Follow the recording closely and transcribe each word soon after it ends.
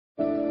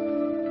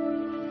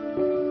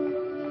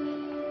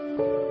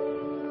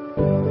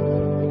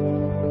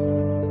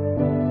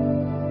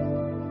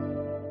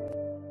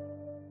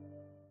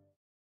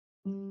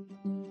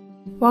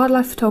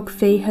Wildlife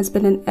photography has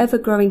been an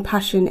ever-growing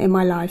passion in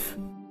my life.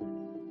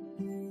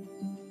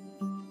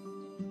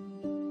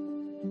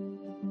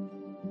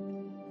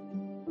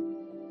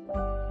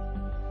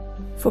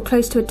 For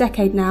close to a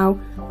decade now,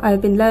 I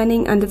have been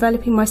learning and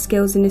developing my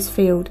skills in this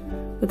field,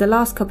 with the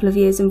last couple of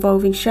years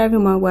involving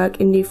sharing my work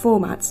in new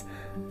formats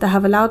that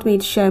have allowed me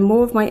to share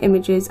more of my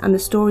images and the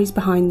stories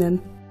behind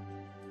them.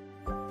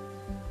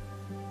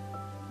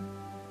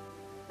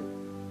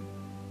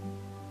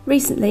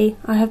 Recently,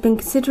 I have been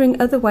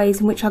considering other ways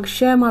in which I could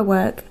share my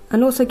work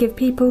and also give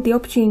people the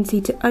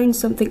opportunity to own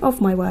something of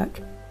my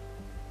work.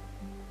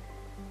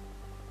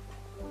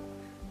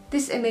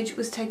 This image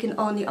was taken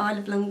on the Isle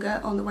of Lunga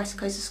on the west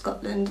coast of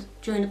Scotland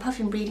during the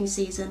Puffin breeding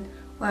season,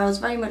 where I was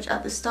very much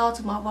at the start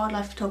of my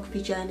wildlife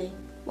photography journey.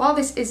 While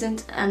this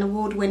isn't an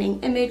award-winning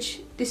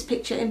image, this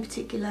picture in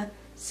particular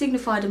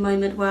signified a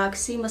moment where I could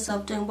see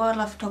myself doing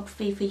wildlife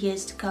photography for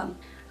years to come.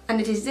 And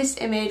it is this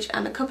image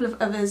and a couple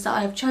of others that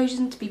I have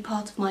chosen to be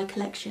part of my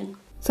collection.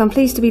 So I'm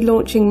pleased to be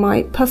launching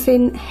my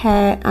Puffin,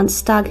 Hare and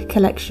Stag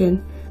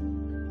collection.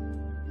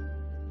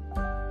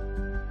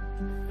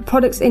 The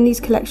products in these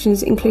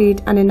collections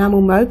include an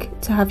enamel mug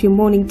to have your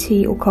morning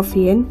tea or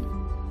coffee in,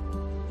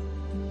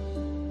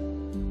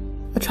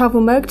 a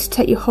travel mug to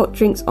take your hot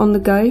drinks on the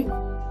go,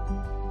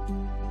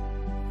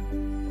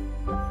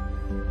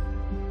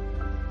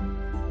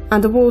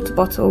 and a water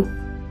bottle.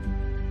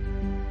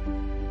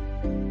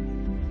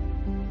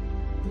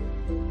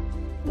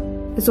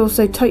 There's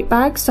also tote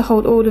bags to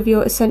hold all of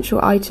your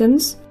essential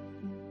items,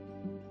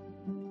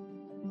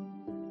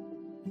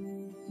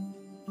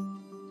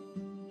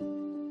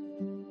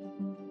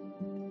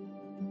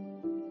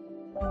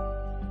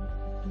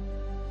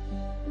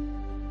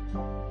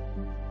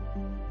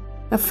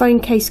 a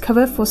phone case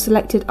cover for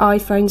selected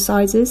iPhone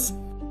sizes,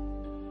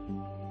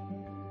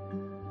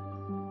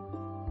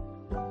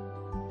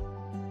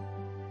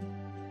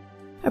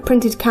 a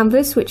printed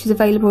canvas which is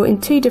available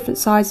in 2 different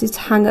sizes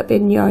to hang up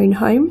in your own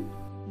home,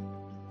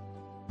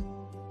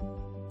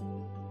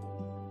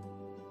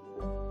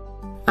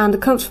 and a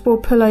comfortable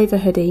pullover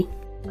hoodie.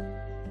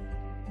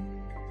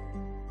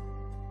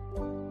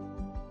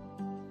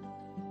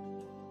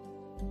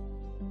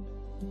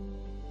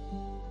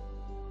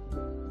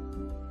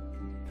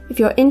 If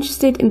you're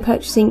interested in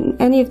purchasing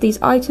any of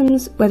these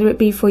items, whether it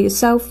be for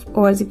yourself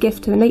or as a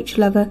gift to a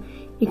nature lover,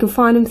 you can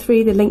find them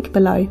through the link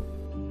below.